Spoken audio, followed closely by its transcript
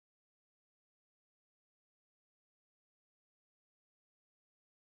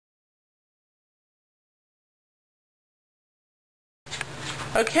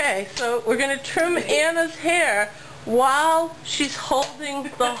Okay, so we're going to trim Anna's hair while she's holding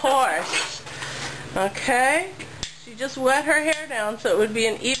the horse. Okay? She just wet her hair down so it would be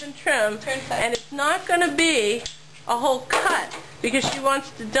an even trim. And it's not going to be a whole cut because she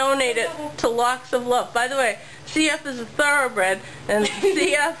wants to donate it to Locks of Love. By the way, CF is a thoroughbred and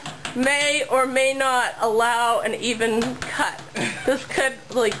CF may or may not allow an even cut. This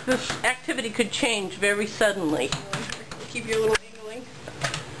activity could change very suddenly. Keep your little angling.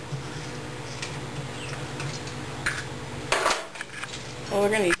 Well, we're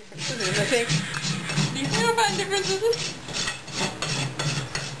going to need different scissors, I think. You can find different scissors.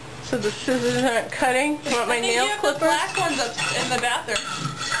 So the scissors aren't cutting? You want my nail clipper? The black ones up in the bathroom.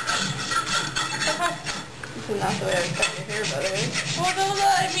 This is not the way I would cut your hair, by the way. Well, no,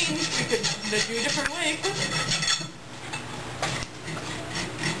 I mean, you could do a different way.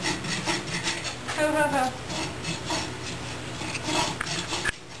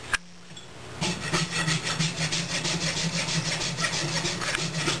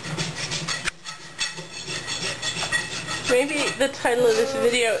 Maybe the title of this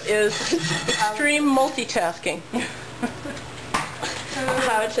video is Extreme Multitasking.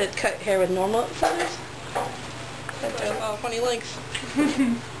 How it said cut hair with normal scissors. Oh, funny links.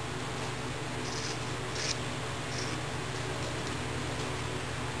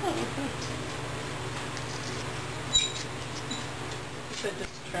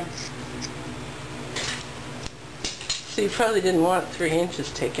 So you probably didn't want 3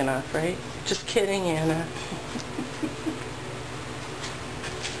 inches taken off, right? Just kidding, Anna.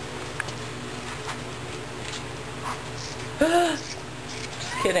 Just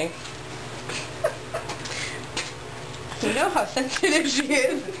kidding. You know how sensitive she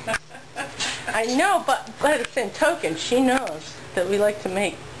is. I know, but by the same token, she knows that we like to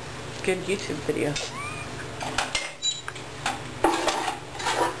make good YouTube videos.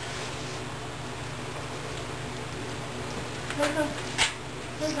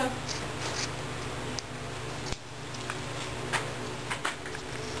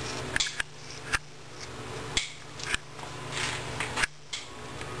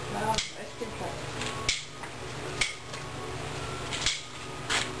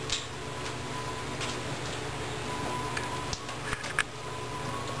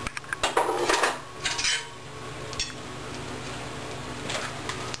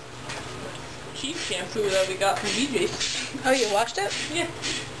 Cheap shampoo that we got from BJ's. Oh, you washed it? Yeah.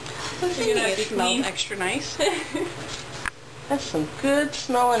 So you're gonna smell extra nice. That's some good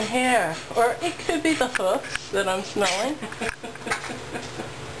smelling hair. Or it could be the hooks that I'm smelling.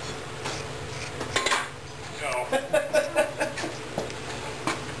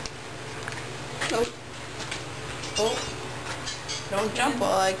 Oh. Don't jump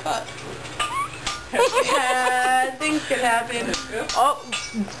while I cut. Things can happen. Oh.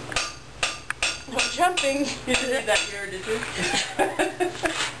 Well, jumping. You didn't need that ear, did you?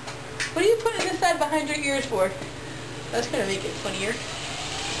 What are you putting this side behind your ears for? That's going to make it funnier.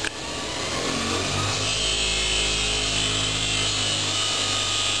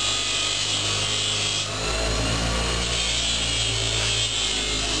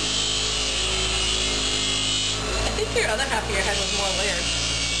 I think your other half of your head was more layered.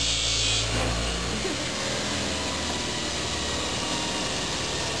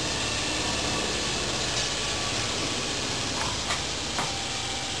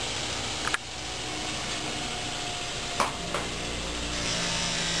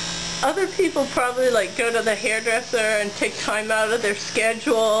 Other people probably go to the hairdresser and take time out of their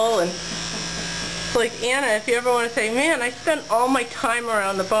schedule, and it's like, Anna, if you ever want to say, man, I spent all my time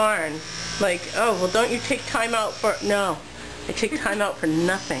around the barn. Like, oh, well, don't you take time out for... No, I take time out for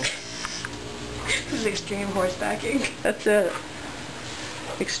nothing. This is extreme horsebacking. That's it.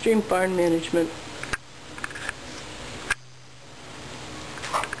 Extreme barn management.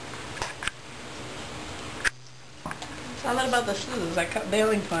 It's not about the scissors. I cut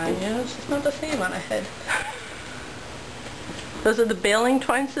baling twine. Yeah, It's just not the same on a head. Those are the baling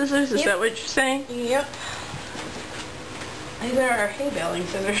twine scissors? Is that what you're saying? Yep. These are our hay baling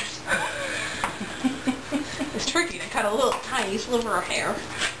scissors. It's tricky to cut a little tiny sliver of hair.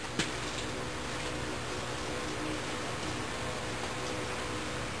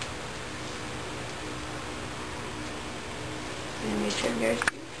 Let me trim yours.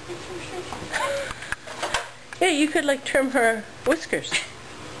 Yeah, you could trim her whiskers.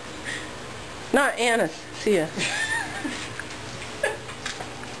 Not Anna's, Sia.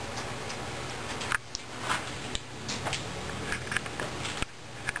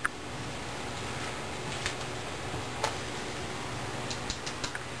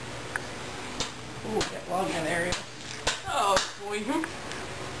 Ooh, get long in there. Oh, boy.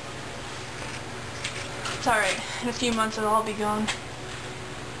 It's alright. In a few months it'll all be gone.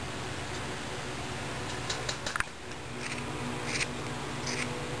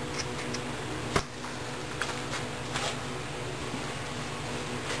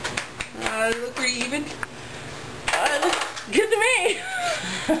 Look pretty even. It looks good to me.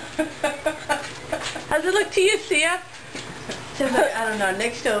 How's it look to you, Sia? Sounds like, I don't know,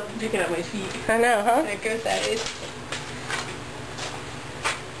 next to picking up my feet. I know, huh? There goes that is.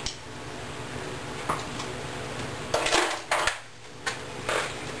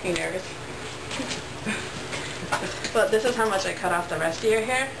 Are you nervous? Well, this is how much I cut off the rest of your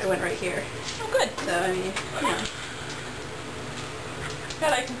hair. It went right here. Oh, good. So, I mean, yeah.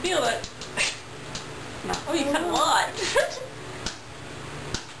 God, I can feel it. No. Oh, you cut a lot.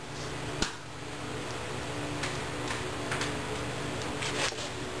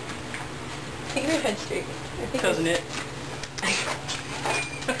 Keep your head straight. Doesn't it?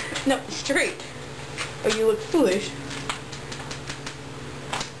 No, straight. Or you look foolish.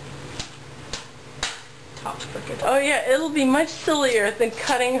 Top's crooked. Oh yeah, it'll be much sillier than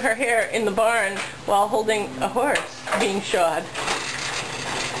cutting her hair in the barn while holding a horse being shod.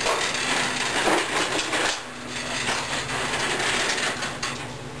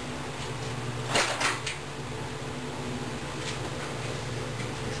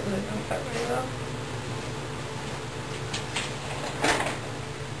 Don't cut very well.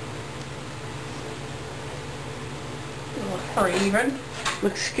 Or even.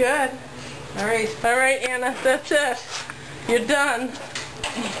 Looks good. Alright, Anna, that's it. You're done.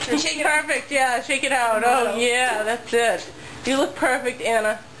 Shake it out. Perfect, yeah, shake it out. Oh yeah, that's it. You look perfect,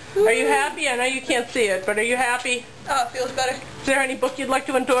 Anna. Are you happy? I know you can't see it, but are you happy? Oh, it feels better. Is there any book you'd like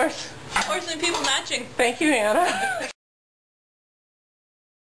to endorse? Horse and People Matching. Thank you, Anna.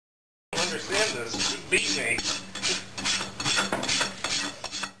 Understand this. Beat me.